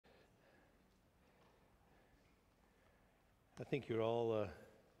I think you're all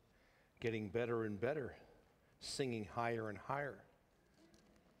getting better and better, singing higher and higher.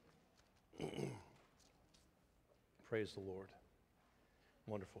 Praise the Lord.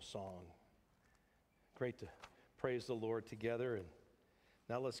 Wonderful song. Great to praise the Lord together. And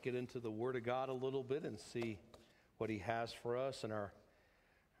now let's get into the Word of God a little bit and see what He has for us in our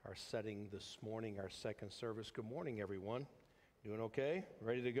setting this morning, our second service. Good morning, everyone. Doing okay?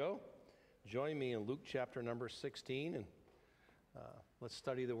 Ready to go? Join me in Luke chapter number 16, and let's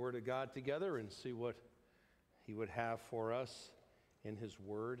study the Word of God together and see what He would have for us in His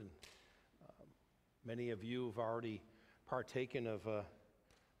Word. And many of you have already partaken of a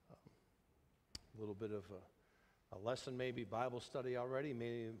little bit of a lesson, maybe Bible study already.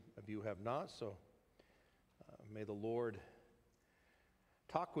 Many of you have not, so may the Lord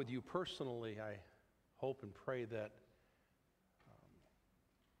talk with you personally. I hope and pray that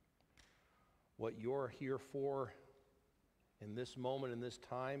what you're here for in this moment, in this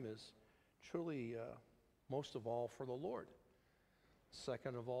time, is truly, most of all, for the Lord.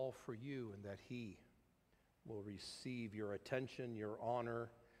 Second of all, for you, and that He will receive your attention, your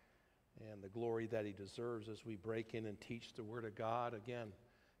honor, and the glory that He deserves as we break in and teach the Word of God. Again,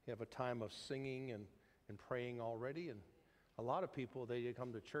 you have a time of singing and praying already, and a lot of people, they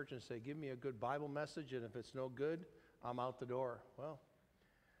come to church and say, give me a good Bible message, and if it's no good, I'm out the door. Well,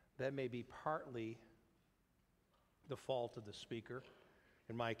 that may be partly the fault of the speaker.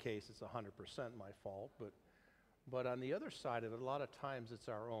 In my case, it's 100% my fault, but on the other side of it, a lot of times it's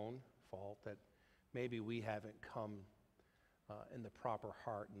our own fault that maybe we haven't come in the proper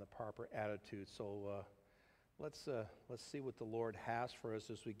heart and the proper attitude. So let's see what the Lord has for us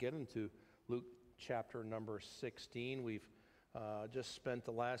as we get into Luke chapter number 16. We've just spent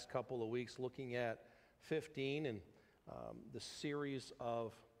the last couple of weeks looking at 15 and the series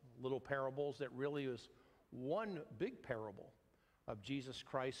of little parables that really is one big parable of Jesus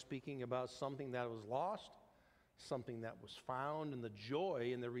Christ speaking about something that was lost, something that was found, and the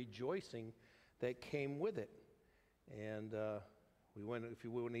joy and the rejoicing that came with it. And we went, if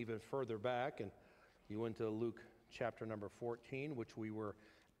you went even further back, and you went to Luke chapter number 14, which we were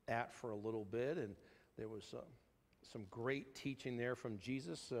at for a little bit, and there was some great teaching there from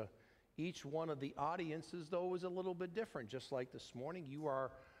Jesus. Each one of the audiences, though, was a little bit different. Just like this morning, you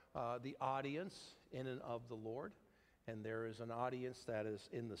are the audience in and of the Lord, and there is an audience that is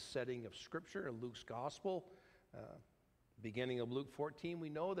in the setting of Scripture in Luke's Gospel. Beginning of Luke 14, we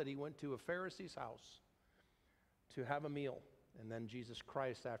know that He went to a Pharisee's house to have a meal, and then Jesus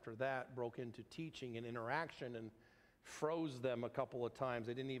Christ after that broke into teaching and interaction and froze them a couple of times.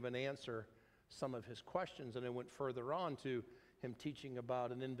 They didn't even answer some of His questions, and it went further on to Him teaching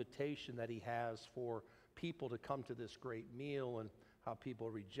about an invitation that He has for people to come to this great meal and how people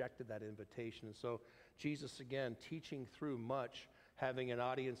rejected that invitation. And so Jesus, again, teaching through much, having an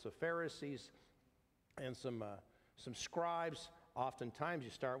audience of Pharisees and some scribes. Oftentimes you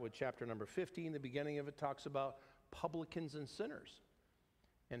start with chapter number 15. The beginning of it talks about publicans and sinners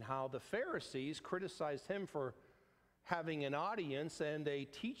and how the Pharisees criticized Him for having an audience and a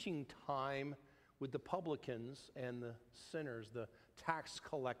teaching time with the publicans and the sinners, the tax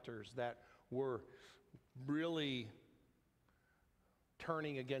collectors that were really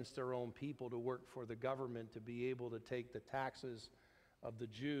turning against their own people to work for the government to be able to take the taxes of the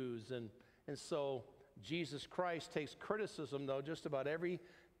Jews. And so Jesus Christ takes criticism, though, just about every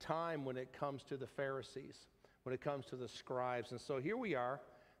time when it comes to the Pharisees, when it comes to the scribes. And so here we are,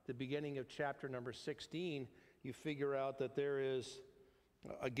 the beginning of chapter number 16. You figure out that there is,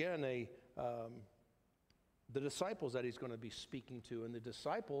 again, the disciples that He's going to be speaking to, and the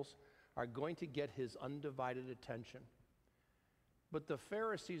disciples are going to get His undivided attention. But the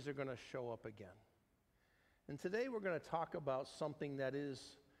Pharisees are going to show up again. And today we're going to talk about something that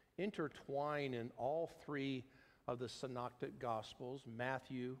is intertwined in all three of the synoptic Gospels,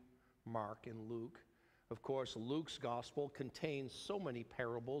 Matthew, Mark, and Luke. Of course, Luke's Gospel contains so many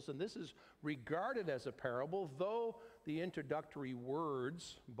parables, and this is regarded as a parable, though the introductory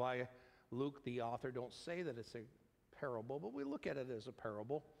words by Luke, the author, don't say that it's a parable, but we look at it as a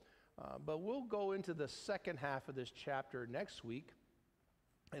parable. But we'll go into the second half of this chapter next week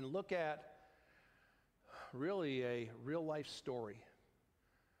and look at really a real-life story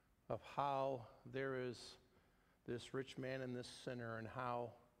of how there is this rich man and this sinner, and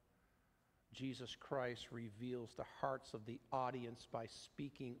how Jesus Christ reveals the hearts of the audience by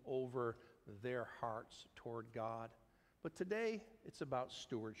speaking over their hearts toward God. But today, it's about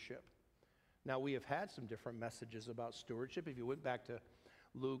stewardship. Now, we have had some different messages about stewardship. If you went back to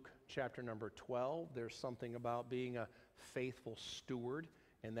Luke chapter number 12, there's something about being a faithful steward,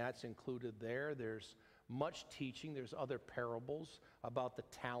 and that's included there. There's much teaching. There's other parables about the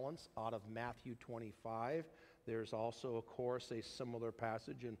talents out of Matthew 25. There's also, of course, a similar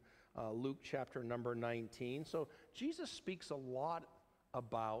passage in Luke chapter number 19. So Jesus speaks a lot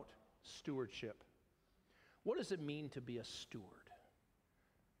about stewardship. What does it mean to be a steward?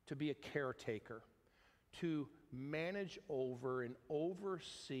 To be a caretaker? To manage over and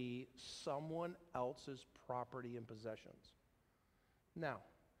oversee someone else's property and possessions. Now,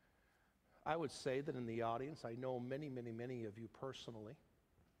 I would say that in the audience, I know many, many, many of you personally.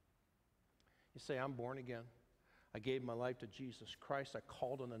 You say, I'm born again. I gave my life to Jesus Christ. I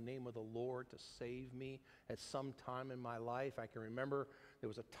called on the name of the Lord to save me at some time in my life. I can remember there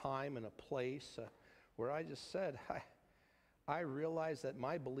was a time and a place where I just said, I realized that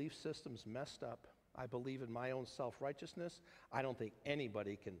my belief system's messed up. I believe in my own self-righteousness. I don't think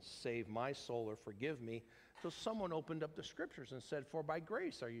anybody can save my soul or forgive me. So someone opened up the scriptures and said, for by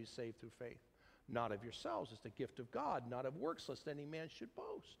grace are you saved through faith, not of yourselves. It's the gift of God, not of works, lest any man should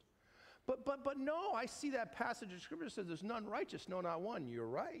boast. But no, I see that passage of scripture that says there's none righteous, no, not one. You're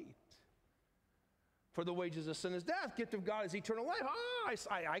right. For the wages of sin is death. Gift of God is eternal life.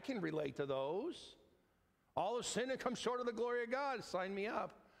 I can relate to those. All of sin and come short of the glory of God. Sign me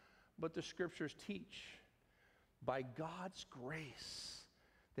up. But the scriptures teach by God's grace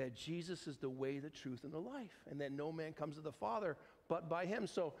that Jesus is the way, the truth, and the life, and that no man comes to the Father but by him.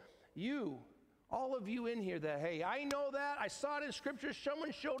 So you, all of you in here that, hey, I know that, I saw it in scripture,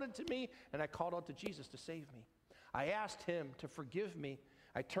 someone showed it to me, and I called out to Jesus to save me. I asked him to forgive me.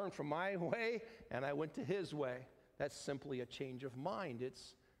 I turned from my way and I went to his way. That's simply a change of mind.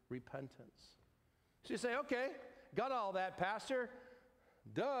 It's repentance. So you say, okay, got all that, Pastor.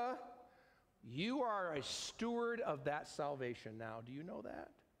 Duh. You are a steward of that salvation now. Do you know that?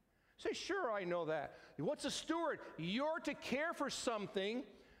 Say, sure, I know that. What's a steward? You're to care for something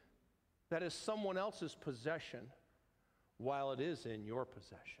that is someone else's possession while it is in your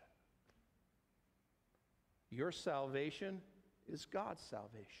possession. Your salvation is God's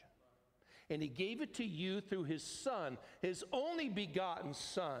salvation. And he gave it to you through his Son, his only begotten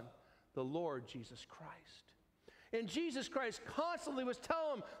Son, the Lord Jesus Christ. And Jesus Christ constantly was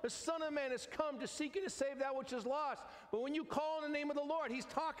telling them, the Son of Man has come to seek and to save that which is lost. But when you call on the name of the Lord, he's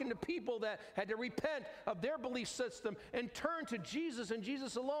talking to people that had to repent of their belief system and turn to Jesus and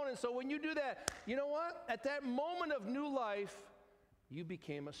Jesus alone. And so when you do that, you know what? At that moment of new life, you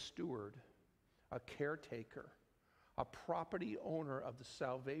became a steward, a caretaker, a property owner of the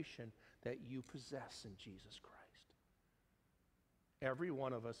salvation that you possess in Jesus Christ. Every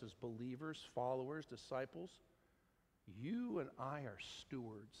one of us as believers, followers, disciples, you and I are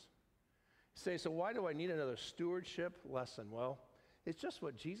stewards. You say, so why do I need another stewardship lesson? Well, it's just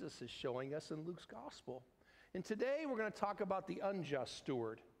what Jesus is showing us in Luke's gospel. And today we're going to talk about the unjust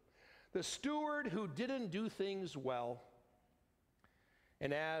steward. The steward who didn't do things well.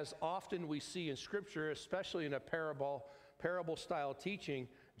 And as often we see in Scripture, especially in a parable-style teaching,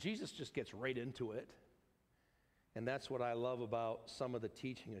 Jesus just gets right into it. And that's what I love about some of the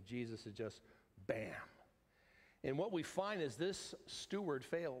teaching of Jesus is just bam. And what we find is this steward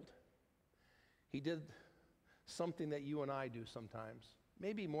failed. He did something that you and I do sometimes,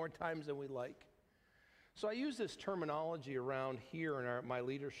 maybe more times than we like. So I use this terminology around here in my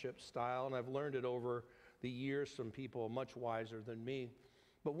leadership style, and I've learned it over the years from people much wiser than me.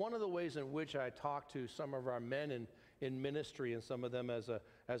 But one of the ways in which I talk to some of our men in ministry and some of them as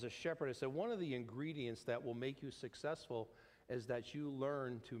a shepherd, I said one of the ingredients that will make you successful is that you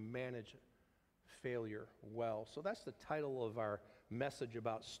learn to manage failure well. So that's the title of our message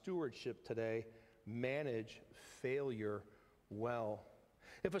about stewardship today, manage failure well.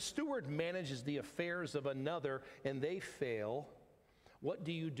 If a steward manages the affairs of another and they fail, what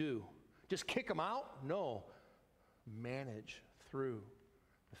do? Just kick them out? No. Manage through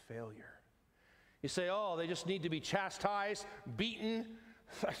the failure. You say, oh, they just need to be chastised, beaten,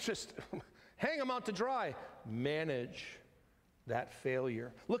 just hang them out to dry. Manage that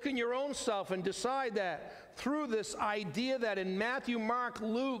failure. Look in your own self and decide that through this idea that in Matthew, Mark,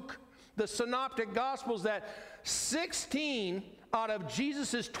 Luke, the synoptic gospels, that 16 out of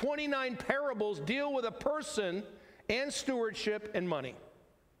Jesus' 29 parables deal with a person and stewardship and money.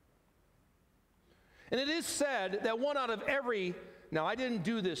 And it is said that one out of every, now I didn't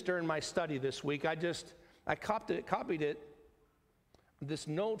do this during my study this week, I copied it. This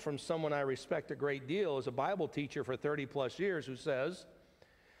note from someone I respect a great deal is a Bible teacher for 30 plus years who says,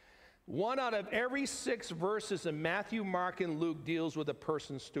 1 out of every 6 verses in Matthew, Mark, and Luke deals with a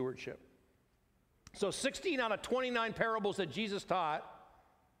person's stewardship. So 16 out of 29 parables that Jesus taught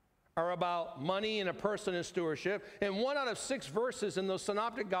are about money and a person and stewardship. And 1 out of 6 verses in those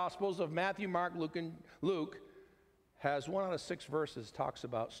synoptic gospels of Matthew, Mark, Luke, and Luke has 1 out of 6 verses talks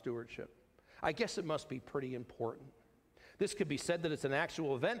about stewardship. I guess it must be pretty important. This could be said that it's an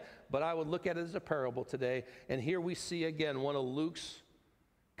actual event, but I would look at it as a parable today. And here we see again one of Luke's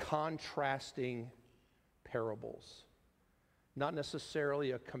contrasting parables. Not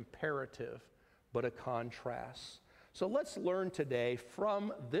necessarily a comparative, but a contrast. So let's learn today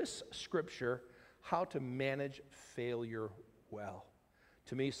from this scripture how to manage failure well.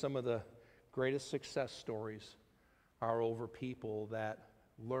 To me, some of the greatest success stories are over people that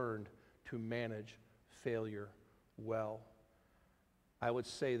learned to manage failure well. I would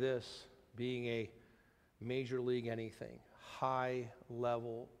say this, being a major league anything,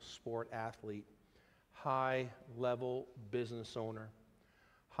 high-level sport athlete, high-level business owner,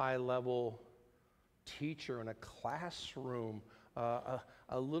 high-level teacher in a classroom, a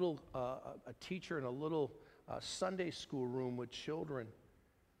teacher in a little Sunday school room with children.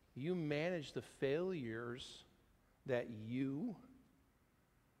 You manage the failures that you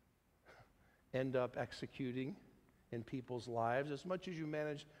end up executing in people's lives as much as you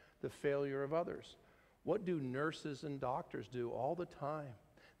manage the failure of others. What do nurses and doctors do all the time?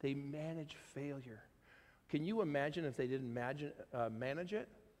 They manage failure. Can you imagine if they didn't manage it?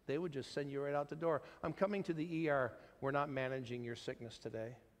 They would just send you right out the door. I'm coming to the ER. We're not managing your sickness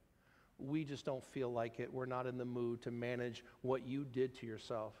today. We just don't feel like it. We're not in the mood to manage what you did to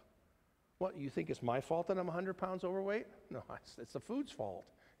yourself. What, you think it's my fault that I'm 100 pounds overweight? No, it's the food's fault.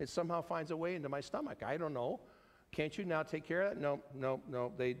 It somehow finds a way into my stomach. I don't know. Can't you now take care of that?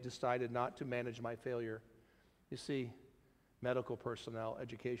 No. They decided not to manage my failure. You see, medical personnel,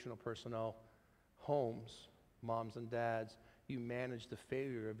 educational personnel, homes, moms and dads, you manage the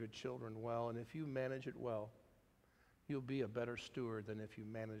failure of your children well, and if you manage it well, you'll be a better steward than if you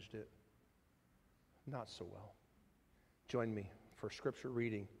managed it not so well. Join me for scripture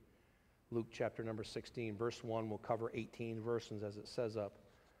reading. Luke chapter number 16, verse 1. We'll cover 18 verses as it says up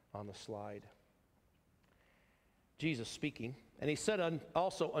on the slide. Jesus speaking, and he said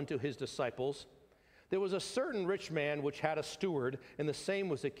also unto his disciples, there was a certain rich man which had a steward, and the same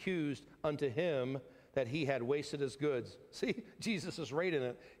was accused unto him that he had wasted his goods. See, Jesus is right in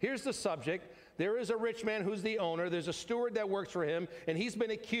it. Here's the subject. There is a rich man who's the owner. There's a steward that works for him, and he's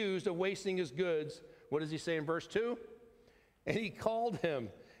been accused of wasting his goods. What does he say in verse 2? And he called him,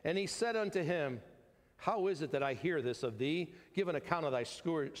 and he said unto him, how is it that I hear this of thee? Give an account of thy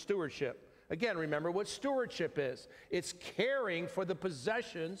stewardship. Again, remember what stewardship is. It's caring for the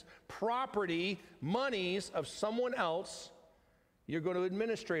possessions, property, monies of someone else. You're going to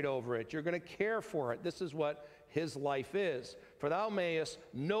administrate over it. You're going to care for it. This is what his life is. For thou mayest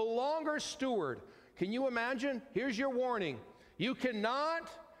no longer steward. Can you imagine? Here's your warning. You cannot,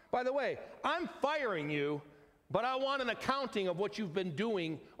 by the way, I'm firing you, but I want an accounting of what you've been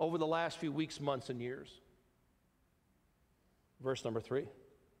doing over the last few weeks, months, and years. Verse number 3.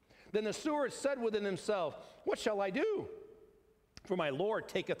 Then the steward said within himself, what shall I do? For my Lord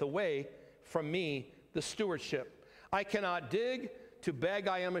taketh away from me the stewardship. I cannot dig, to beg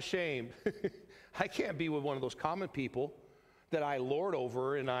I am ashamed. I can't be with one of those common people that I lord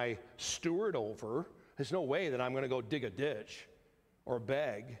over and I steward over. There's no way that I'm going to go dig a ditch or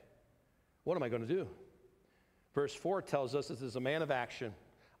beg. What am I going to do? Verse 4 tells us this is a man of action.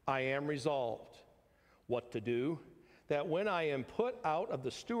 I am resolved what to do, that when I am put out of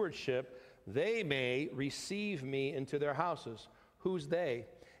the stewardship, they may receive me into their houses. Who's they?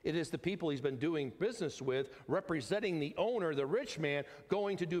 It is the people he's been doing business with, representing the owner, the rich man,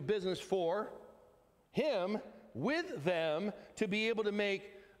 going to do business for him, with them, to be able to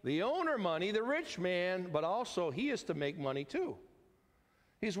make the owner money, the rich man, but also he is to make money too.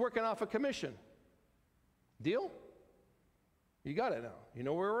 He's working off a commission. Deal? You got it now. You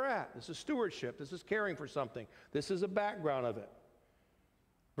know where we're at. This is stewardship. This is caring for something. This is a background of it.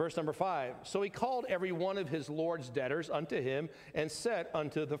 Verse number 5. So he called every one of his Lord's debtors unto him and said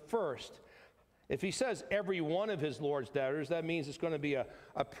unto the first. If he says every one of his Lord's debtors, that means it's going to be a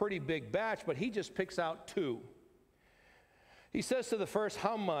pretty big batch, but he just picks out 2. He says to the first,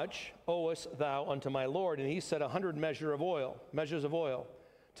 how much owest thou unto my Lord? And he said 100 measures of oil.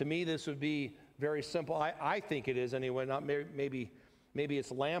 To me, this would be very simple. I think it is anyway. Not maybe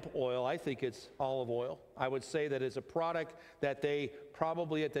it's lamp oil. I think it's olive oil. I would say that it's a product that they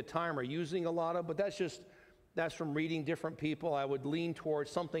probably at the time are using a lot of, but that's from reading different people. I would lean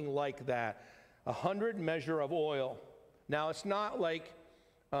towards something like that. 100 measures of oil. Now, it's not like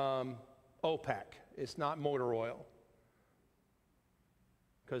OPEC. It's not motor oil,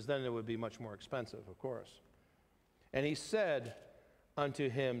 because then it would be much more expensive, of course. And he said, unto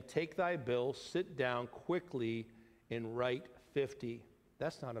him, take thy bill, sit down quickly, and write 50.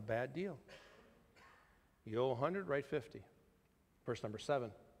 That's not a bad deal. You owe 100, write 50. Verse number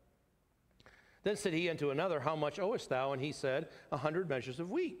 7. Then said he unto another, how much owest thou? And he said, 100 measures of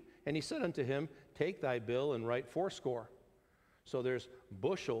wheat. And he said unto him, take thy bill and write 80. So there's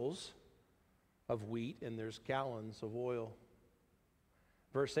bushels of wheat and there's gallons of oil.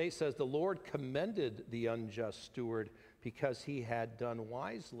 Verse 8 says, the Lord commended the unjust steward because he had done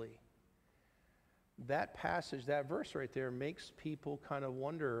wisely. That passage, that verse right there, makes people kind of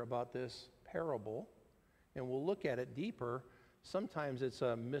wonder about this parable, and we'll look at it deeper. Sometimes it's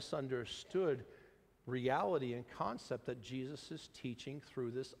a misunderstood reality and concept that Jesus is teaching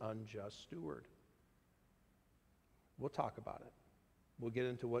through this unjust steward. We'll talk about it. We'll get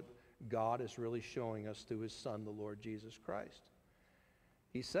into what God is really showing us through his Son, the Lord Jesus Christ.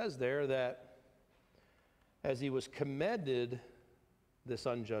 He says there that as he was commended, this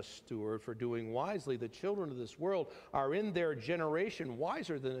unjust steward, for doing wisely, the children of this world are in their generation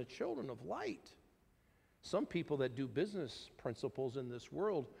wiser than the children of light. Some people that do business principles in this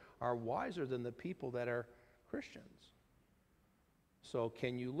world are wiser than the people that are Christians. So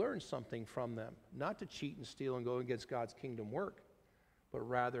can you learn something from them? Not to cheat and steal and go against God's kingdom work, but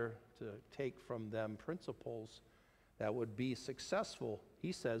rather to take from them principles that would be successful.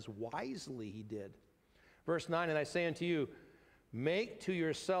 He says, wisely he did. Verse 9, and I say unto you, make to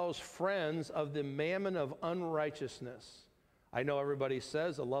yourselves friends of the mammon of unrighteousness. I know everybody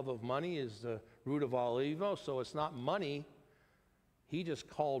says the love of money is the root of all evil, so it's not money. He just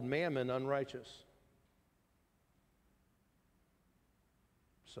called mammon unrighteous.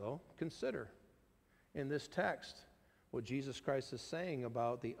 So consider in this text what Jesus Christ is saying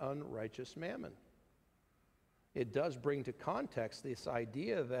about the unrighteous mammon. It does bring to context this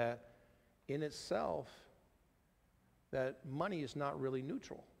idea that in itself, that money is not really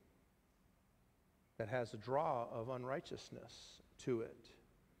neutral, that has a draw of unrighteousness to it.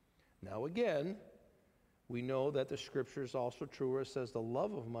 Now again, we know that the scripture is also true where it says the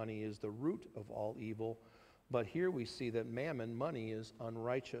love of money is the root of all evil, but here we see that mammon, money, is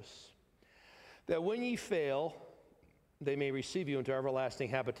unrighteous. That when ye fail, they may receive you into everlasting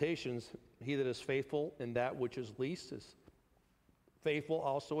habitations. He that is faithful in that which is least is faithful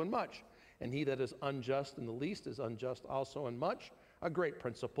also in much. And he that is unjust in the least is unjust also in much. A great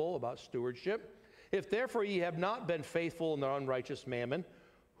principle about stewardship. If therefore ye have not been faithful in the unrighteous mammon,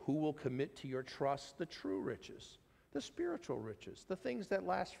 who will commit to your trust the true riches, the spiritual riches, the things that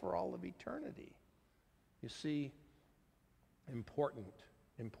last for all of eternity? You see, important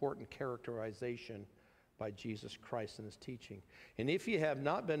characterization by Jesus Christ in his teaching. And if ye have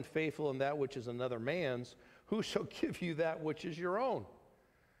not been faithful in that which is another man's, who shall give you that which is your own?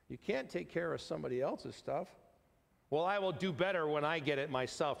 You can't take care of somebody else's stuff. Well, I will do better when I get it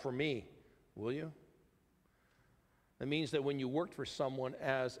myself for me. Will you? That means that when you worked for someone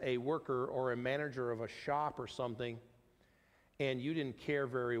as a worker or a manager of a shop or something, and you didn't care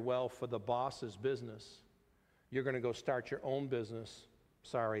very well for the boss's business, you're going to go start your own business.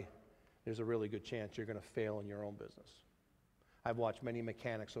 Sorry, there's a really good chance you're going to fail in your own business. I've watched many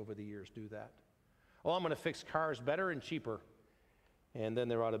mechanics over the years do that. Oh, I'm going to fix cars better and cheaper. And then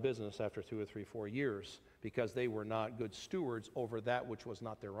they're out of business after 2 or 3, 4 years because they were not good stewards over that which was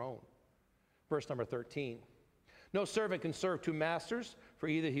not their own. Verse number 13. No servant can serve two masters, for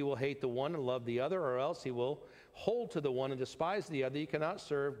either he will hate the one and love the other, or else he will hold to the one and despise the other. You cannot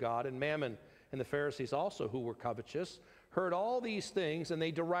serve God and mammon. And the Pharisees also, who were covetous, heard all these things, and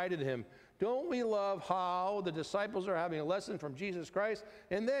they derided him. Don't we love how the disciples are having a lesson from Jesus Christ?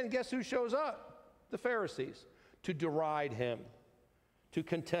 And then guess who shows up? The Pharisees, to deride him, to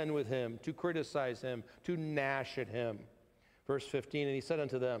contend with him, to criticize him, to gnash at him. Verse 15, and he said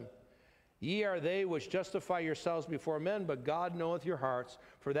unto them, ye are they which justify yourselves before men, but God knoweth your hearts,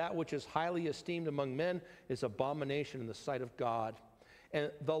 for that which is highly esteemed among men is abomination in the sight of God. And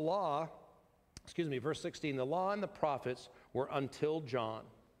the law, verse 16, the law and the prophets were until John,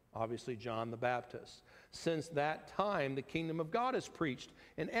 obviously John the Baptist. Since that time the kingdom of God is preached,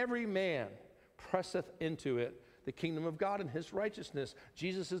 and every man presseth into it the kingdom of God and his righteousness.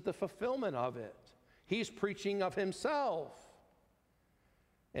 Jesus is the fulfillment of it. He's preaching of himself.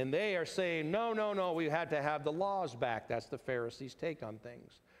 And they are saying, no, we had to have the laws back. That's the Pharisees' take on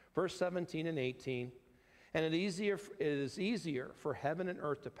things. Verse 17 and 18, and it is easier for heaven and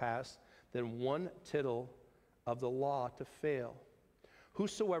earth to pass than one tittle of the law to fail.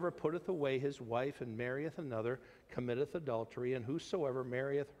 Whosoever putteth away his wife and marrieth another committeth adultery, and whosoever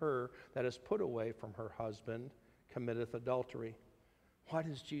marrieth her that is put away from her husband committeth adultery. Why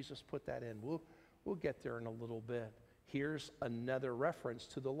does Jesus put that in? We'll get there in a little bit. Here's another reference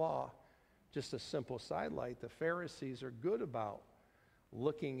to the law. Just a simple sidelight. The Pharisees are good about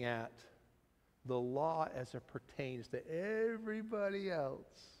looking at the law as it pertains to everybody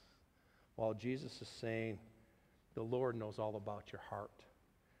else, while Jesus is saying, the Lord knows all about your heart.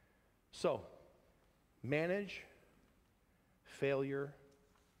 So, manage failure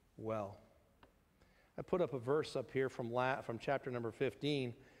well. I put up a verse up here from chapter number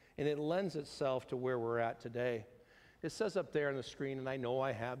 15, and it lends itself to where we're at today. It says up there on the screen, and I know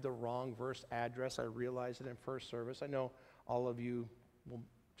I have the wrong verse address. I realized it in first service. I know all of you will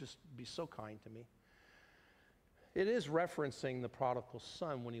just be so kind to me. It is referencing the prodigal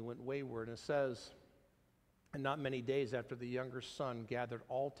son when he went wayward. And it says, and not many days after the younger son gathered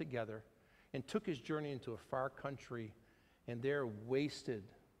all together and took his journey into a far country, and there wasted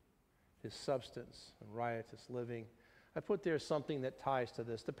his substance and riotous living. I put there something that ties to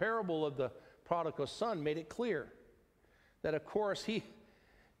this. The parable of the prodigal son made it clear that, of course,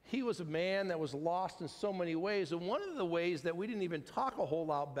 he was a man that was lost in so many ways. And one of the ways that we didn't even talk a whole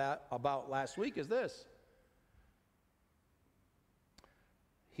lot about last week is this.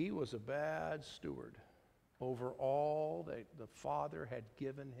 He was a bad steward over all that the Father had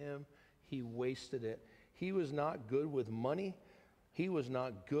given him. He wasted it. He was not good with money. He was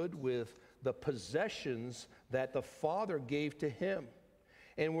not good with the possessions that the Father gave to him.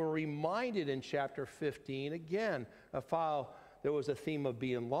 And we're reminded in chapter 15 again of how there was a theme of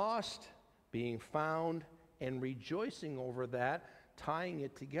being lost, being found, and rejoicing over that, tying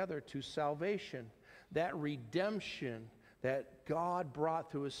it together to salvation. That redemption that God brought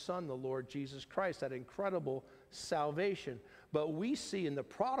through his Son, the Lord Jesus Christ, that incredible salvation. But we see in the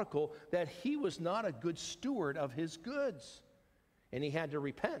prodigal that he was not a good steward of his goods. And he had to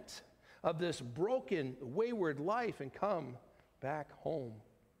repent of this broken, wayward life and come back home.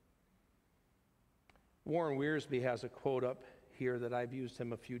 Warren Wiersbe has a quote up here that I've used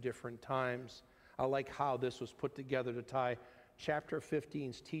him a few different times. I like how this was put together to tie chapter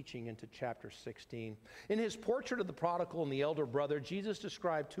 15's teaching into chapter 16. In his portrait of the prodigal and the elder brother, Jesus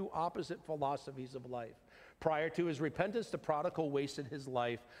described two opposite philosophies of life. Prior to his repentance, the prodigal wasted his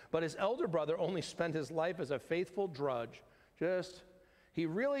life, but his elder brother only spent his life as a faithful drudge. He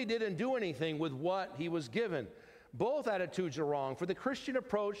really didn't do anything with what he was given. Both attitudes are wrong. For the Christian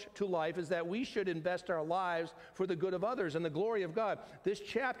approach to life is that we should invest our lives for the good of others and the glory of God. This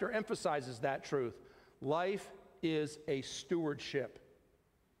chapter emphasizes that truth. Life is a stewardship,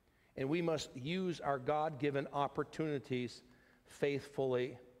 and we must use our God-given opportunities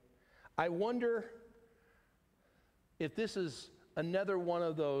faithfully. I wonder if this is another one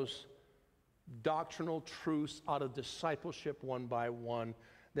of those doctrinal truths out of Discipleship 1x1,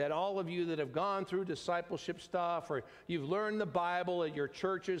 that all of you that have gone through discipleship stuff, or you've learned the Bible at your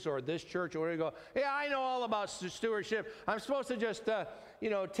churches or this church, or where you go, yeah, I know all about stewardship. I'm supposed to just,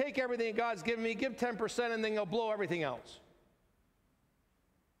 take everything God's given me, give 10%, and then He'll blow everything else.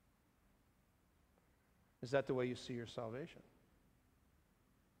 Is that the way you see your salvation?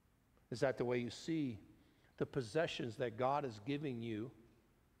 Is that the way you see the possessions that God is giving you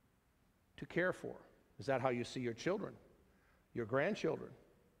to care for? Is that how you see your children, your grandchildren,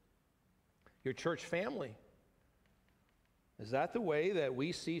 your church family? Is that the way that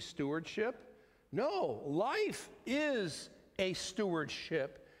we see stewardship? No, life is a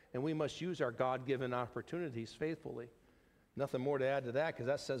stewardship, and we must use our God-given opportunities faithfully. Nothing more to add to that, because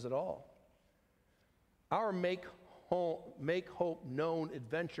that says it all. Our Make Hope Known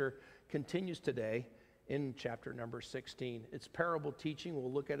adventure continues today in chapter number 16. It's parable teaching.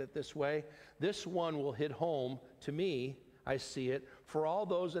 We'll look at it this way. This one will hit home to me, I see it, for all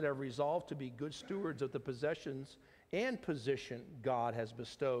those that have resolved to be good stewards of the possessions and position God has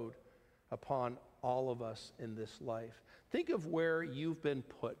bestowed upon all of us in this life. Think of where you've been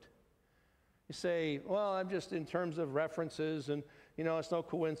put. You say, well, I'm just in terms of references, and it's no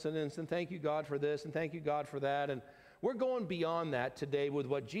coincidence, and thank you God for this, and thank you God for that. And we're going beyond that today with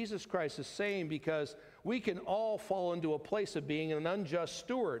what Jesus Christ is saying, because we can all fall into a place of being an unjust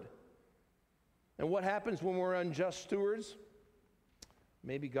steward. And what happens when we're unjust stewards?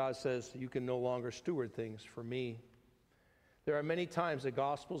 Maybe God says, you can no longer steward things for me. There are many times the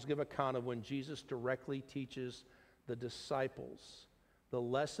Gospels give account of when Jesus directly teaches the disciples the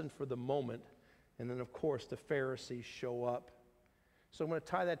lesson for the moment, and then, of course, the Pharisees show up. So I'm going to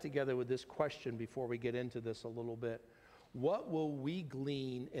tie that together with this question before we get into this a little bit. What will we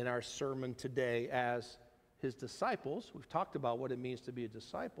glean in our sermon today as His disciples? We've talked about what it means to be a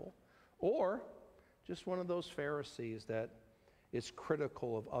disciple. Or just one of those Pharisees that is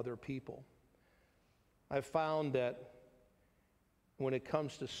critical of other people. I've found that when it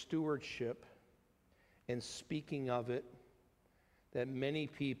comes to stewardship, and speaking of it that many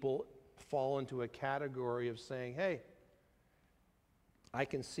people fall into a category of saying, hey, I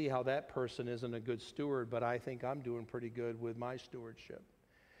can see how that person isn't a good steward, but I think I'm doing pretty good with my stewardship.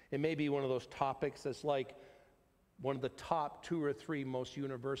 It may be one of those topics that's like one of the top 2 or 3 most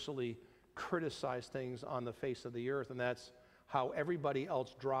universally criticized things on the face of the earth, and that's how everybody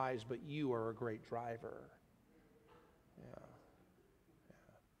else drives, but you are a great driver. Yeah.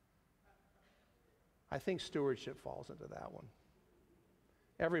 I think stewardship falls into that one.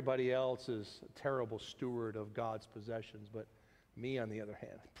 Everybody else is a terrible steward of God's possessions, but me, on the other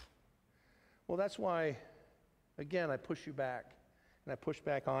hand. Well, that's why, again, I push you back, and I push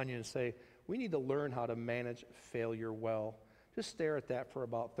back on you and say, we need to learn how to manage failure well. Just stare at that for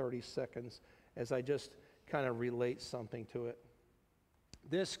about 30 seconds as I just kind of relate something to it.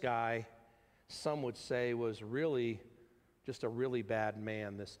 This guy, some would say, was really just a really bad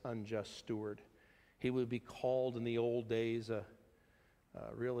man, this unjust steward. He would be called in the old days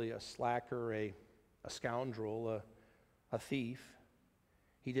really a slacker, a scoundrel, a thief.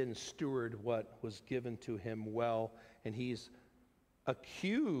 He didn't steward what was given to him well, and he's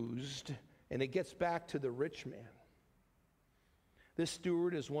accused, and it gets back to the rich man. This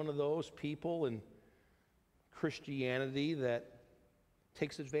steward is one of those people in Christianity that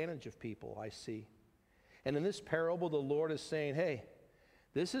takes advantage of people, I see. And in this parable, the Lord is saying, hey,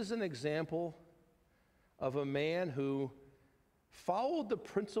 this is an example of a man who followed the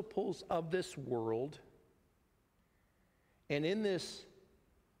principles of this world. And in this,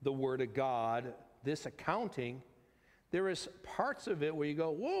 the Word of God, this accounting, there is parts of it where you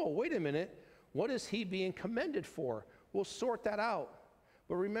go, whoa, wait a minute, what is he being commended for? We'll sort that out.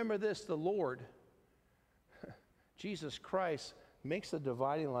 But remember this, the Lord, Jesus Christ, makes a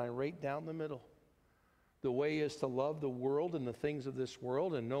dividing line right down the middle. The way is to love the world and the things of this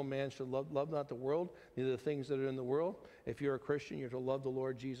world, and no man should love not the world, neither the things that are in the world. If you're a Christian, you're to love the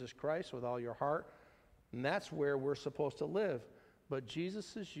Lord Jesus Christ with all your heart, and that's where we're supposed to live. But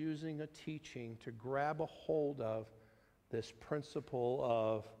Jesus is using a teaching to grab a hold of this principle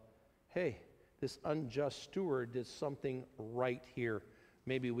of, hey, this unjust steward did something right here.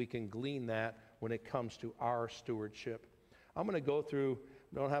 Maybe we can glean that when it comes to our stewardship. I'm going to go through,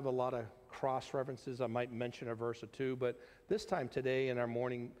 I don't have a lot of cross references. I might mention a verse or two, but this time today in our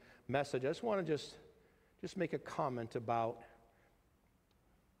morning message, I just want to just make a comment about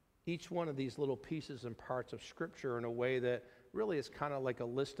each one of these little pieces and parts of Scripture in a way that really is kind of like a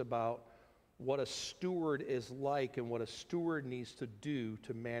list about what a steward is like and what a steward needs to do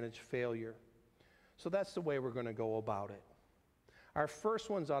to manage failure. So that's the way we're going to go about it. Our first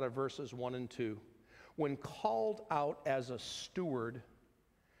one's out of verses 1 and 2. When called out as a steward,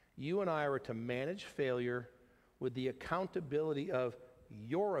 you and I are to manage failure with the accountability of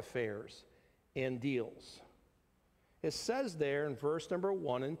your affairs and deals. It says there in verse number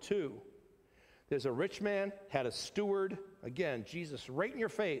 1 and 2, there's a rich man, had a steward. Again, Jesus right in your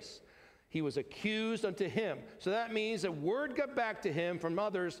face. He was accused unto him. So that means that word got back to him from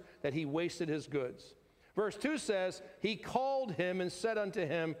others that he wasted his goods. Verse 2 says, he called him and said unto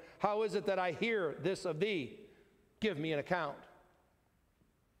him, how is it that I hear this of thee? Give me an account.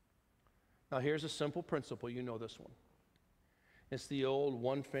 Now here's a simple principle. You know this one. It's the old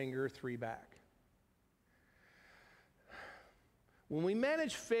 1 finger, 3 back. When we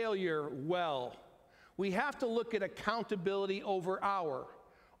manage failure well, we have to look at accountability over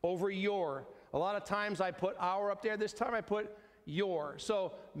your. A lot of times I put our up there. This time I put your.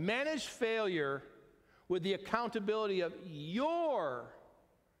 So manage failure with the accountability of your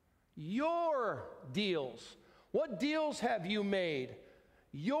deals. What deals have you made?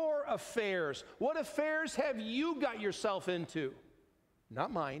 Your affairs. What affairs have you got yourself into?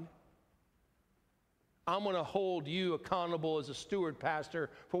 Not mine. I'm going to hold you accountable as a steward, pastor,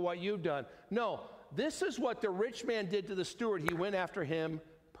 for what you've done. No, this is what the rich man did to the steward. He went after him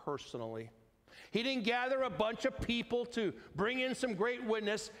personally. He didn't gather a bunch of people to bring in some great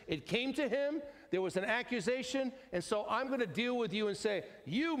witness. It came to him. There was an accusation, and so I'm going to deal with you and say,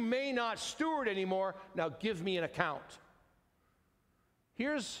 you may not steward anymore. Now give me an account.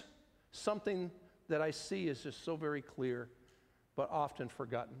 Here's something that I see is just so very clear, but often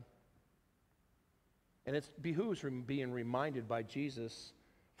forgotten. And it behooves being reminded by Jesus,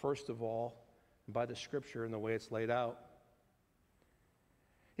 first of all, and by the Scripture and the way it's laid out.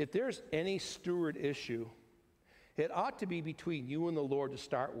 If there's any steward issue, it ought to be between you and the Lord to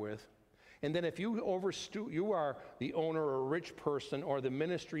start with. And then if you are the owner or a rich person or the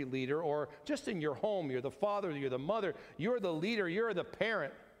ministry leader or just in your home, you're the father, you're the mother, you're the leader, you're the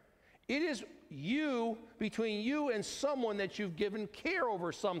parent. It is between you and someone that you've given care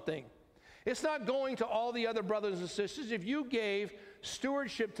over something. It's not going to all the other brothers and sisters. If you gave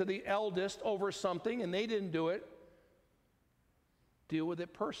stewardship to the eldest over something and they didn't do it, deal with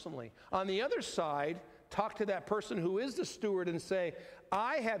it personally. On the other side, talk to that person who is the steward and say,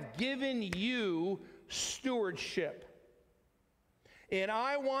 I have given you stewardship, and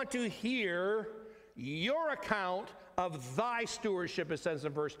I want to hear your account of thy stewardship, it says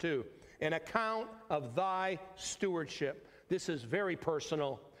in verse 2. An account of thy stewardship. This is very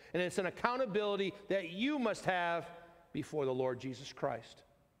personal, and it's an accountability that you must have before the Lord Jesus Christ.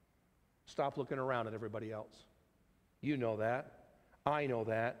 Stop looking around at everybody else. You know that. I know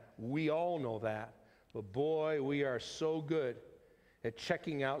that. We all know that. But boy, we are so good at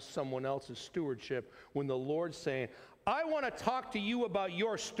checking out someone else's stewardship when the Lord's saying, I want to talk to you about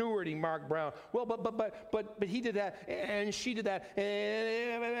your stewarding, Mark Brown. Well, but he did that, and she did that.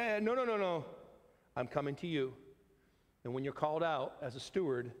 No. I'm coming to you. And when you're called out as a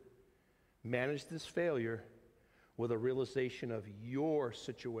steward, manage this failure with a realization of your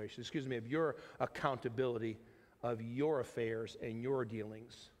situation, of your accountability, of your affairs and your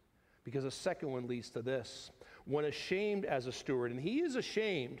dealings. Because the second one leads to this. When ashamed as a steward, and he is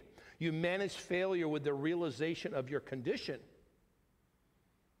ashamed, you manage failure with the realization of your condition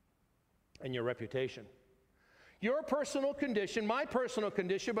and your reputation. Your personal condition, my personal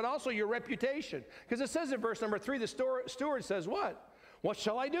condition, but also your reputation. Because it says in verse number 3, the steward says what? What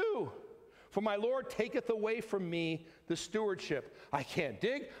shall I do? For my Lord taketh away from me the stewardship. I can't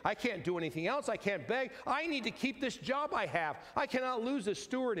dig. I can't do anything else. I can't beg. I need to keep this job I have. I cannot lose this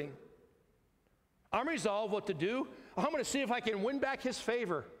stewarding. I'm resolved what to do. I'm going to see if I can win back his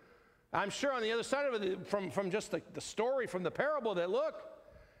favor. I'm sure on the other side of it, from just the story, from the parable, that look,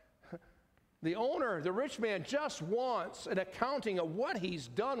 the owner, the rich man, just wants an accounting of what he's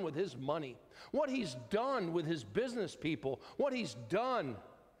done with his money, what he's done with his business people, what he's done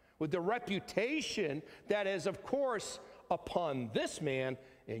with the reputation that is, of course, upon this man.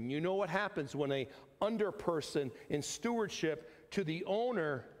 And you know what happens when a underperson in stewardship to the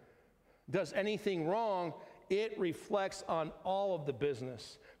owner does anything wrong? It reflects on all of the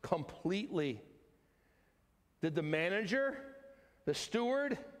business completely. Did the manager, the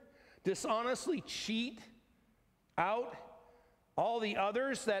steward, dishonestly cheat out all the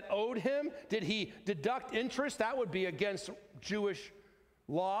others that owed him? Did he deduct interest? That would be against Jewish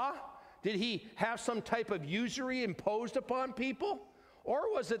law. Did he have some type of usury imposed upon people?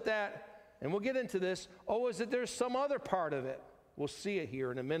 Or was it that, and we'll get into this, was it there's some other part of it? We'll see it here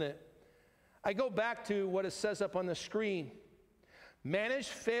in a minute. I go back to what it says up on the screen. Manage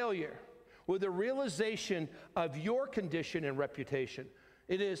failure with the realization of your condition and reputation.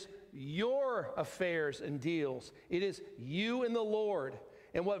 It is your affairs and deals. It is you and the Lord.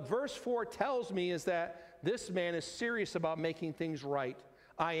 And what verse 4 tells me is that this man is serious about making things right.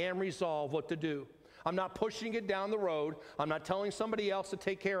 I am resolved what to do. I'm not pushing it down the road. I'm not telling somebody else to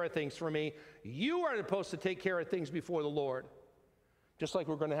take care of things for me. You are supposed to take care of things before the Lord. Just like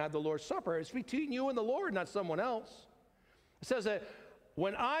we're going to have the Lord's Supper. It's between you and the Lord, not someone else. It says that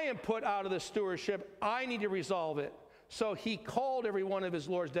when I am put out of the stewardship, I need to resolve it. So he called every one of his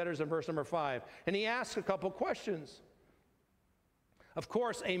Lord's debtors in verse number 5. And he asked a couple questions. Of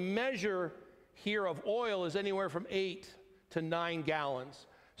course, a measure here of oil is anywhere from 8 to 9 gallons.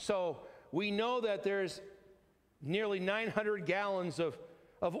 So we know that there's nearly 900 gallons of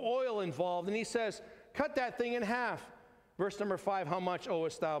oil involved. And he says, cut that thing in half. Verse number 5, how much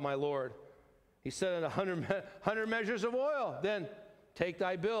owest thou, my Lord? He said, 100 measures of oil. Then take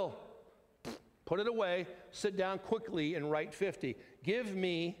thy bill, put it away, sit down quickly and write 50. Give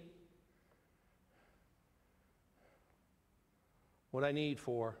me what I need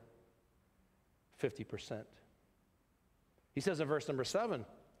for 50%. He says in verse number 7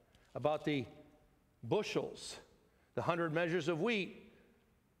 about the bushels, the 100 measures of wheat,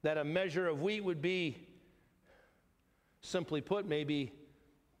 that a measure of wheat would be, simply put, maybe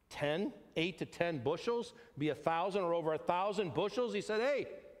 8 to 10 bushels, be 1,000 or over 1,000 bushels. He said, hey,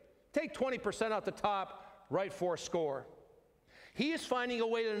 take 20% out the top, write 4 score. He is finding a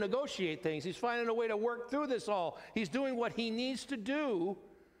way to negotiate things. He's finding a way to work through this all. He's doing what he needs to do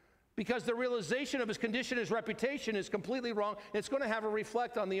because the realization of his condition, his reputation is completely wrong. It's going to have a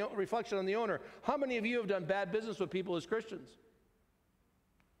reflection on the owner. How many of you have done bad business with people as Christians?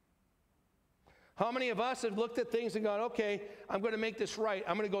 How many of us have looked at things and gone, okay, I'm going to make this right.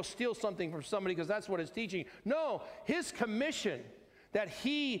 I'm going to go steal something from somebody because that's what it's teaching. No, his commission that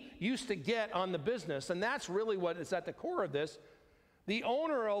he used to get on the business, and that's really what is at the core of this, the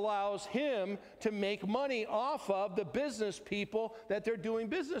owner allows him to make money off of the business people that they're doing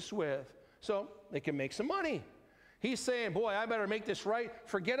business with. So they can make some money. He's saying, boy, I better make this right.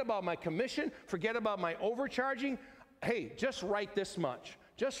 Forget about my commission. Forget about my overcharging. Hey, just write this much.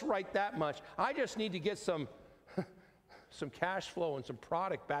 Just write that much. I just need to get some cash flow and some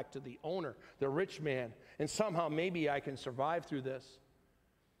product back to the owner, the rich man, and somehow maybe I can survive through this.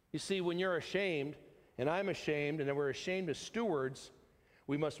 You see, when you're ashamed, and I'm ashamed, and we're ashamed as stewards,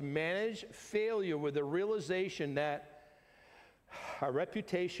 we must manage failure with the realization that our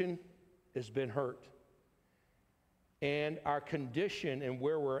reputation has been hurt. And our condition and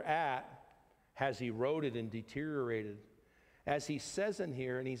where we're at has eroded and deteriorated. As he says in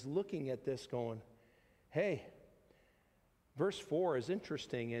here, and he's looking at this going, hey, verse 4 is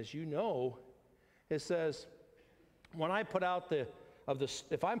interesting. As you know, it says, when I'm put out of the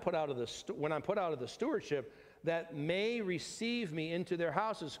stewardship, that may receive me into their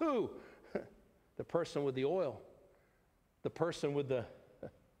houses. Who? The person with the oil, the person with the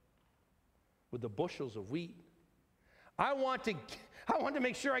bushels of wheat. I want to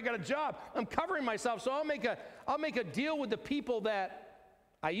make sure I got a job. I'm covering myself, so I'll make a deal with the people that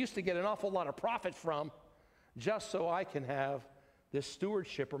I used to get an awful lot of profit from, just so I can have this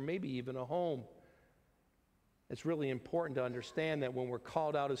stewardship or maybe even a home. It's really important to understand that when we're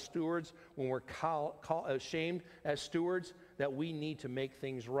called out as stewards, when we're ashamed as stewards, that we need to make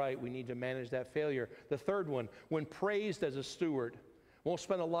things right. We need to manage that failure. The third one, when praised as a steward. Won't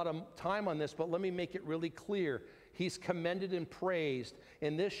spend a lot of time on this, but let me make it really clear. He's commended and praised,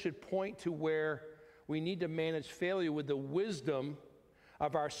 and this should point to where we need to manage failure with the wisdom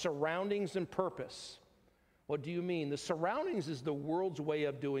of our surroundings and purpose. What do you mean? The surroundings is the world's way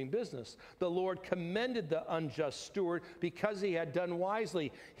of doing business. The Lord commended the unjust steward because he had done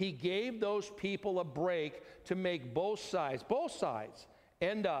wisely. He gave those people a break to make both sides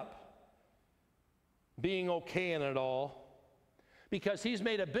end up being okay in it all, because he's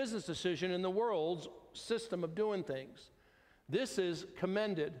made a business decision in the world's system of doing things. This is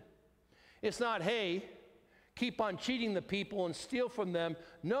commended. It's not, hey, keep on cheating the people and steal from them.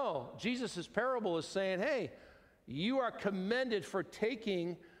 No, Jesus' parable is saying, hey, you are commended for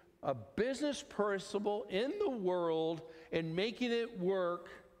taking a business principle in the world and making it work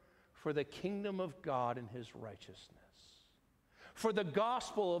for the kingdom of God and his righteousness, for the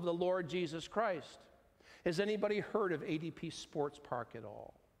gospel of the Lord Jesus Christ. Has anybody heard of ADP Sports Park at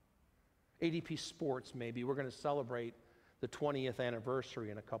all? ADP Sports, maybe. We're going to celebrate the 20th anniversary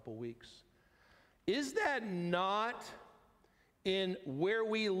in a couple weeks. Is that not in where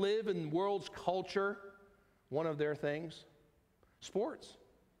we live in the world's culture one of their things? Sports.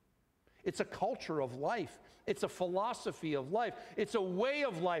 It's a culture of life. It's a philosophy of life. It's a way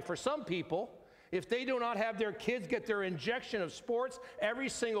of life for some people. If they do not have their kids get their injection of sports every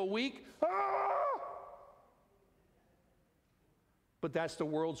single week, but that's the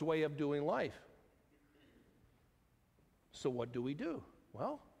world's way of doing life. So what do we do?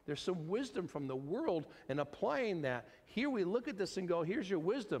 Well, there's some wisdom from the world in applying that. Here we look at this and go, here's your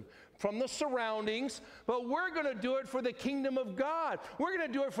wisdom from the surroundings, but we're going to do it for the kingdom of God. We're going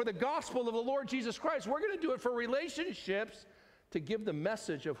to do it for the gospel of the Lord Jesus Christ. We're going to do it for relationships to give the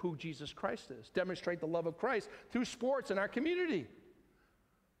message of who Jesus Christ is, demonstrate the love of Christ through sports in our community.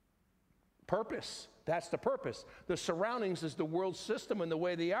 Purpose. That's the purpose. The surroundings is the world system and the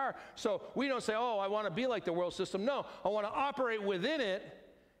way they are. So we don't say, oh, I want to be like the world system. No, I want to operate within it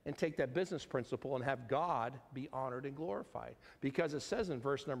and take that business principle and have God be honored and glorified. Because it says in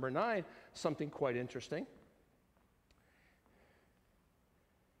verse number 9 something quite interesting.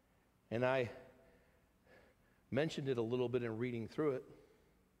 And I mentioned it a little bit in reading through it.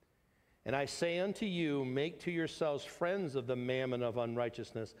 And I say unto you, make to yourselves friends of the mammon of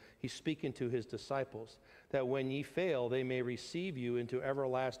unrighteousness. He's speaking to his disciples, that when ye fail, they may receive you into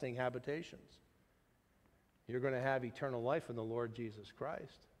everlasting habitations. You're going to have eternal life in the Lord Jesus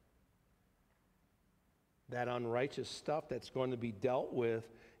Christ. That unrighteous stuff that's going to be dealt with,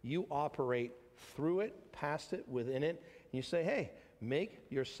 you operate through it, past it, within it, and you say, hey, make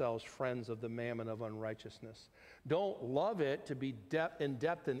yourselves friends of the mammon of unrighteousness. Don't love it to be in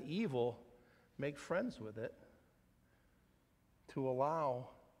depth in evil. Make friends with it to allow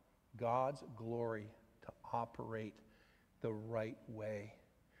God's glory to operate the right way.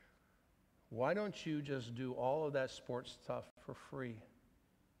 Why don't you just do all of that sports stuff for free?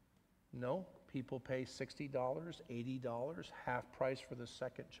 No, people pay $60, $80, half price for the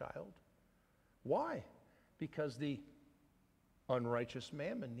second child. Why? Because the unrighteous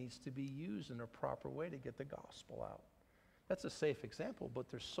mammon needs to be used in a proper way to get the gospel out. That's a safe example, but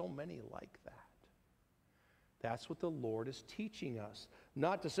there's so many like that. That's what the Lord is teaching us.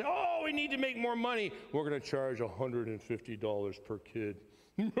 Not to say, oh, we need to make more money. We're going to charge $150 per kid.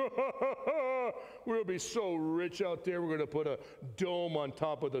 We'll be so rich out there, we're going to put a dome on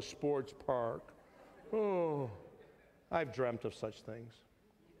top of the sports park. Oh, I've dreamt of such things.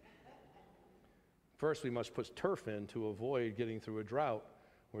 First, we must put turf in to avoid getting through a drought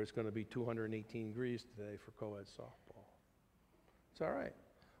where it's going to be 218 degrees today for co-ed softball. It's all right.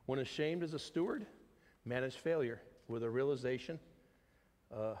 When ashamed as a steward, manage failure with a realization,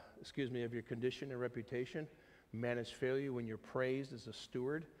 of your condition and reputation. Manage failure when you're praised as a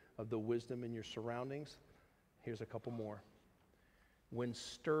steward of the wisdom in your surroundings. Here's a couple more. When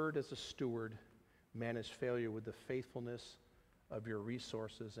stirred as a steward, manage failure with the faithfulness of your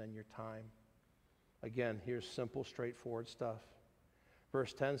resources and your time. Again, here's simple, straightforward stuff.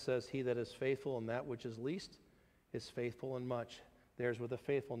 Verse 10 says, he that is faithful in that which is least is faithful in much. There's where the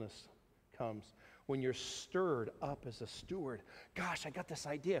faithfulness comes. When you're stirred up as a steward, gosh, I got this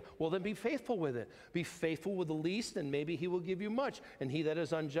idea. Well, then be faithful with it. Be faithful with the least, and maybe he will give you much. And he that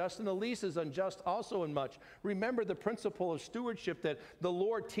is unjust in the least is unjust also in much. Remember the principle of stewardship that the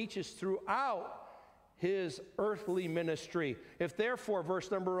Lord teaches throughout his earthly ministry. If therefore, verse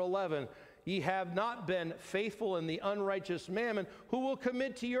number 11, ye have not been faithful in the unrighteous mammon, who will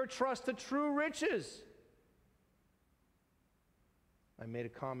commit to your trust the true riches? I made a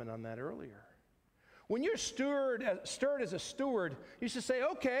comment on that earlier. When you're stirred as a steward, you should say,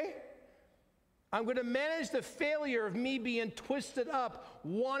 okay, I'm going to manage the failure of me being twisted up,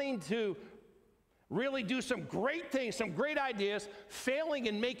 wanting to really do some great things, some great ideas, failing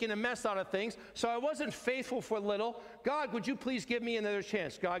and making a mess out of things. So I wasn't faithful for little. God, would you please give me another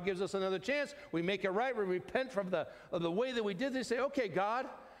chance? God gives us another chance. We make it right. We repent from the way that we did this. Say, okay, God,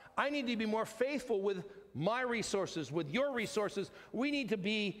 I need to be more faithful with my resources, with your resources. We need to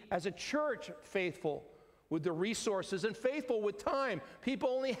be, as a church, faithful with the resources and faithful with time. People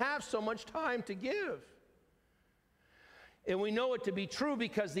only have so much time to give. And we know it to be true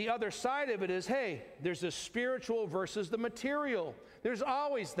because the other side of it is, hey, there's the spiritual versus the material. There's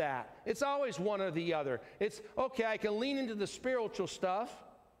always that. It's always one or the other. It's, okay, I can lean into the spiritual stuff.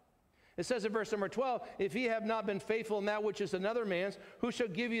 It says in verse number 12, if ye have not been faithful in that which is another man's, who shall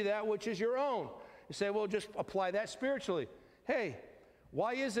give you that which is your own? You say, well, just apply that spiritually. Hey,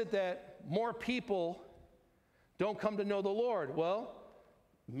 why is it that more people don't come to know the Lord? Well,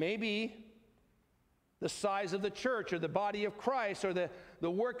 maybe the size of the church or the body of Christ or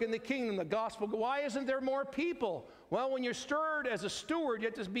the work in the kingdom, the gospel. Why isn't there more people? Well, when you're stirred as a steward, you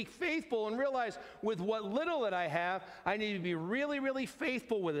have to be faithful and realize with what little that I have, I need to be really, really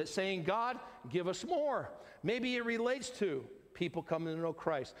faithful with it, saying, God, give us more. Maybe it relates to people coming to know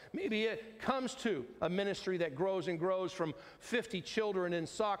Christ. Maybe it comes to a ministry that grows and grows from 50 children in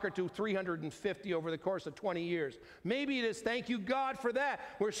soccer to 350 over the course of 20 years. Maybe it is, thank you, God, for that.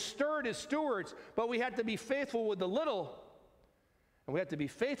 We're stirred as stewards, but we have to be faithful with the little, and we have to be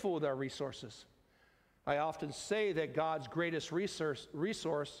faithful with our resources. I often say that God's greatest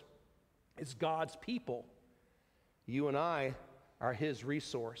resource is God's people. You and I are his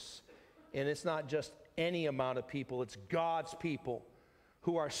resource, and it's not just any amount of people. It's God's people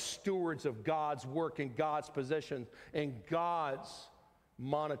who are stewards of God's work and God's possession and God's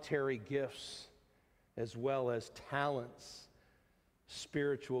monetary gifts as well as talents,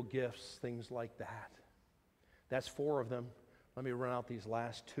 spiritual gifts, things like that. That's 4 of them. Let me run out these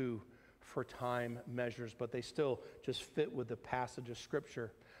last 2 for time measures, but they still just fit with the passage of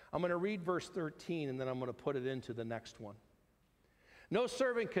Scripture. I'm going to read verse 13 and then I'm going to put it into the next one. No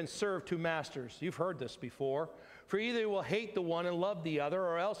servant can serve 2 masters. You've heard this before. For either he will hate the one and love the other,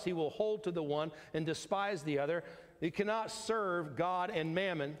 or else he will hold to the one and despise the other. You cannot serve God and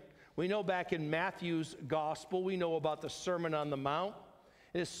mammon. We know back in Matthew's gospel, we know about the Sermon on the Mount.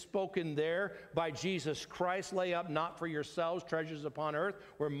 It is spoken there by Jesus Christ. Lay up not for yourselves treasures upon earth,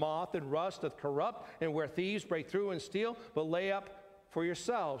 where moth and rust doth corrupt, and where thieves break through and steal, but lay up for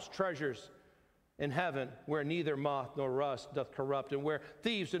yourselves treasures in heaven, where neither moth nor rust doth corrupt, and where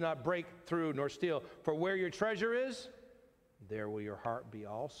thieves do not break through nor steal. For where your treasure is, there will your heart be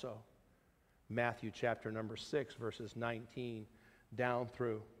also. Matthew chapter number 6, verses 19 down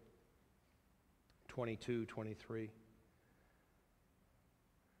through 22, 23.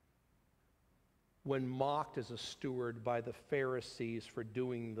 When mocked as a steward by the Pharisees for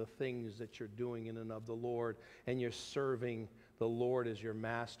doing the things that you're doing in and of the Lord, and you're serving the Lord as your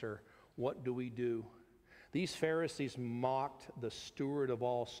master, what do? These Pharisees mocked the steward of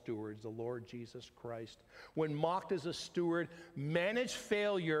all stewards, the Lord Jesus Christ. When mocked as a steward, manage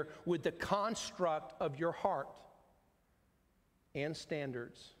failure with the construct of your heart and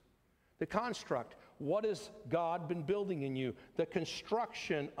standards. The construct. What has God been building in you? The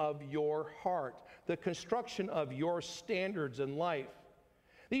construction of your heart. The construction of your standards in life.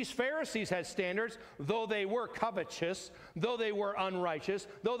 These Pharisees had standards, though they were covetous, though they were unrighteous,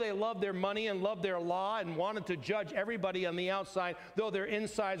 though they loved their money and loved their law and wanted to judge everybody on the outside, though their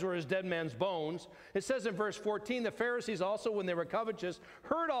insides were as dead man's bones. It says in verse 14, the Pharisees also, when they were covetous,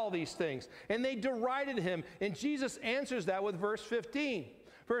 heard all these things, and they derided him. And Jesus answers that with verse 15.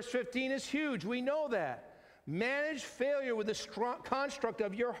 Verse 15 is huge. We know that. Manage failure with the construct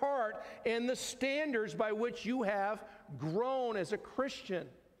of your heart and the standards by which you have grown as a Christian.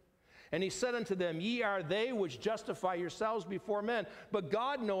 And he said unto them, Ye are they which justify yourselves before men, but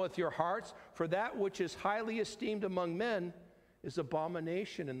God knoweth your hearts, for that which is highly esteemed among men is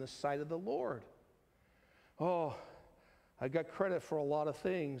abomination in the sight of the Lord. Oh, I got credit for a lot of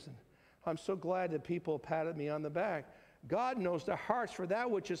things, and I'm so glad that people patted me on the back. God knows the hearts, for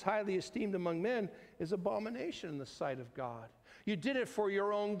that which is highly esteemed among men is abomination in the sight of God. You did it for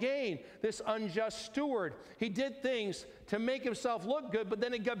your own gain. This unjust steward, he did things to make himself look good, but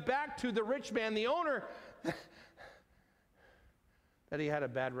then it got back to the rich man, the owner, that he had a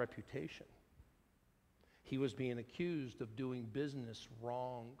bad reputation. He was being accused of doing business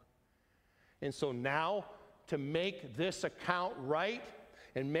wrong. And so now, to make this account right,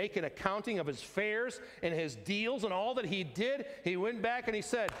 and make an accounting of his fares and his deals and all that he did, he went back and he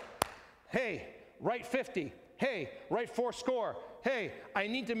said, hey, write 50. Hey, write 4 score. Hey, I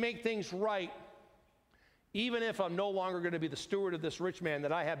need to make things right, even if I'm no longer going to be the steward of this rich man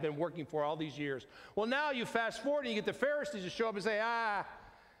that I have been working for all these years. Well, now you fast forward and you get the Pharisees to show up and say,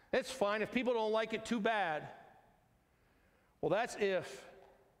 it's fine. If people don't like it, too bad. Well, that's if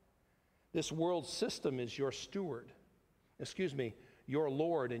this world system is your steward. Your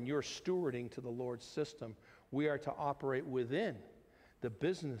Lord, and you're stewarding to the Lord's system. We are to operate within the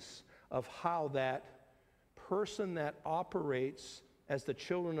business of how that person that operates as the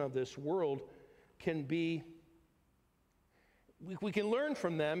children of this world can be, we can learn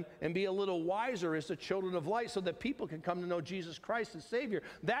from them and be a little wiser as the children of light so that people can come to know Jesus Christ as Savior.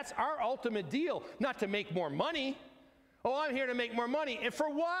 That's our ultimate deal, not to make more money. Oh, I'm here to make more money. And for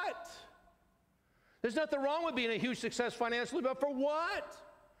what? There's nothing wrong with being a huge success financially, but for what?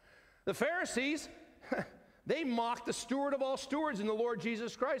 The Pharisees, they mocked the steward of all stewards in the Lord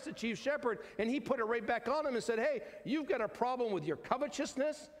Jesus Christ, the chief shepherd, and he put it right back on him and said, hey, you've got a problem with your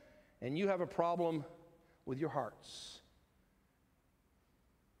covetousness, and you have a problem with your hearts.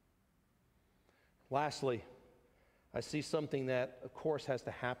 Lastly, I see something that, of course, has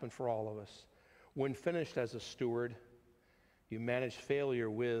to happen for all of us. When finished as a steward, you manage failure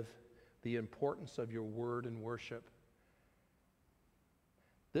with the importance of your word and worship.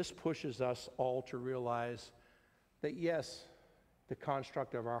 This pushes us all to realize that, yes, the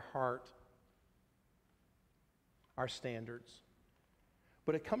construct of our heart, our standards,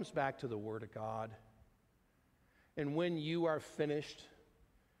 but it comes back to the Word of God. And when you are finished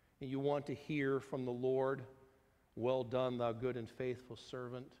and you want to hear from the Lord, well done, thou good and faithful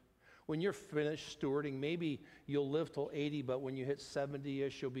servant. When you're finished stewarding, maybe you'll live till 80, but when you hit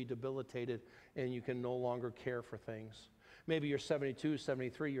 70-ish, you'll be debilitated and you can no longer care for things. Maybe you're 72,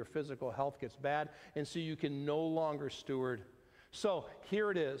 73, your physical health gets bad, and so you can no longer steward. So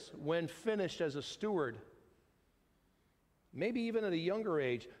here it is. When finished as a steward, maybe even at a younger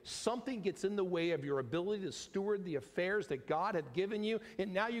age, something gets in the way of your ability to steward the affairs that God had given you,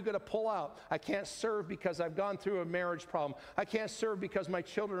 and now you've got to pull out. I can't serve because I've gone through a marriage problem. I can't serve because my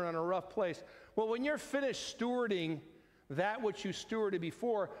children are in a rough place. Well, when you're finished stewarding that which you stewarded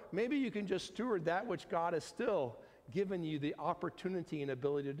before, maybe you can just steward that which God has still given you the opportunity and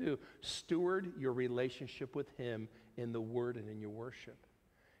ability to do. Steward your relationship with Him in the Word and in your worship.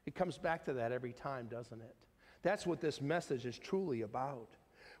 It comes back to that every time, doesn't it? That's what this message is truly about.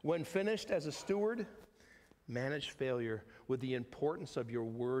 When finished as a steward, manage failure with the importance of your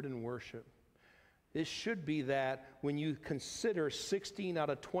word and worship. It should be that when you consider 16 out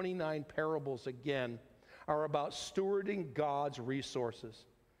of 29 parables again are about stewarding God's resources.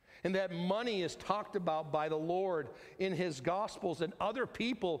 And that money is talked about by the Lord in His Gospels, and other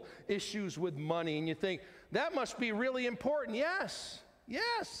people issues with money. And you think, that must be really important. Yes,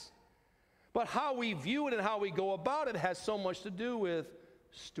 yes. But how we view it and how we go about it has so much to do with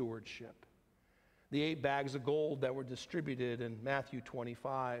stewardship. The 8 bags of gold that were distributed in Matthew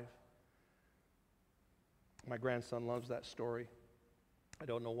 25. My grandson loves that story. I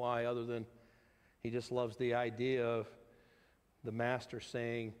don't know why, other than he just loves the idea of the master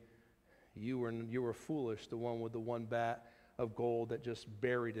saying, you were foolish, the one with the 1 bag of gold that just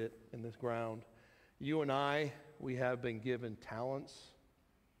buried it in this ground. You and I, we have been given talents.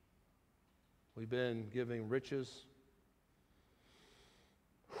 We've been given riches.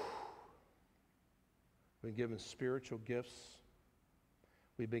 We've been given spiritual gifts.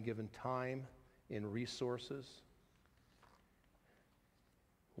 We've been given time and resources.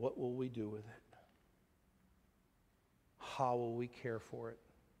 What will we do with it? How will we care for it?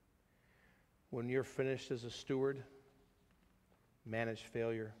 When you're finished as a steward, manage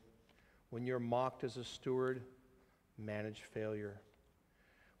failure. When you're mocked as a steward, manage failure.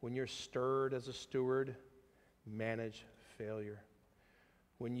 When you're stirred as a steward, manage failure.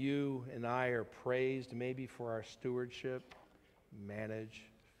 When you and I are praised maybe for our stewardship, manage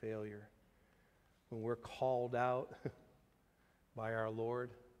failure. When we're called out by our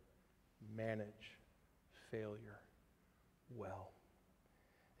Lord, manage failure well.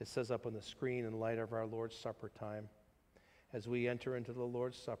 It says up on the screen in light of our Lord's Supper time, as we enter into the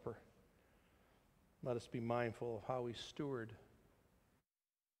Lord's Supper, let us be mindful of how we steward.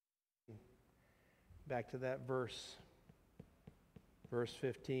 Back to that verse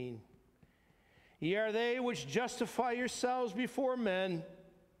 15. Ye are they which justify yourselves before men.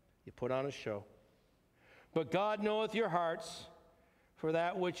 You put on a show. But God knoweth your hearts, for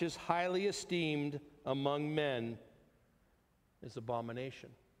that which is highly esteemed among men is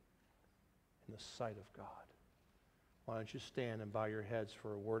abomination in the sight of God. Why don't you stand and bow your heads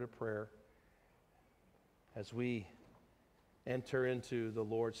for a word of prayer as we enter into the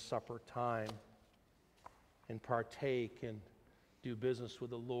Lord's Supper time and partake and do business with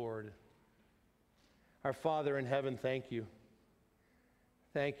the Lord. Our Father in heaven, thank you.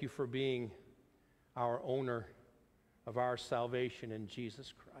 Thank you for being our owner of our salvation in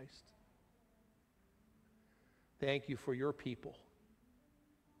Jesus Christ. Thank you for your people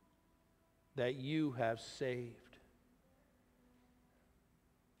that you have saved.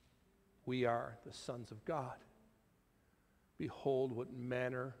 We are the sons of God. Behold what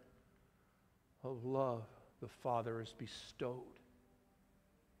manner of love the Father has bestowed.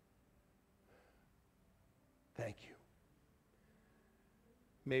 Thank you.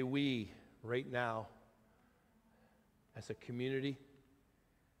 May we right now, as a community,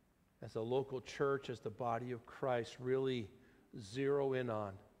 as a local church, as the body of Christ, really zero in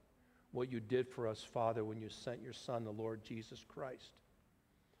on what you did for us, Father, when you sent your Son, the Lord Jesus Christ,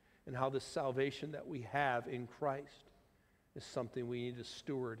 and how the salvation that we have in Christ is something we need to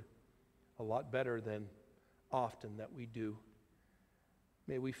steward a lot better than often that we do.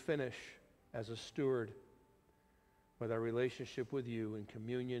 May we finish as a steward with our relationship with you in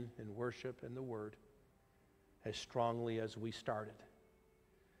communion and worship and the Word as strongly as we started.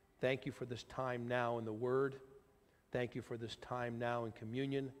 Thank you for this time now in the Word. Thank you for this time now in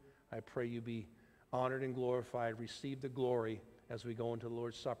communion. I pray you be honored and glorified. Receive the glory as we go into the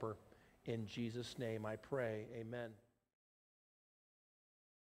Lord's Supper. In Jesus' name I pray, amen.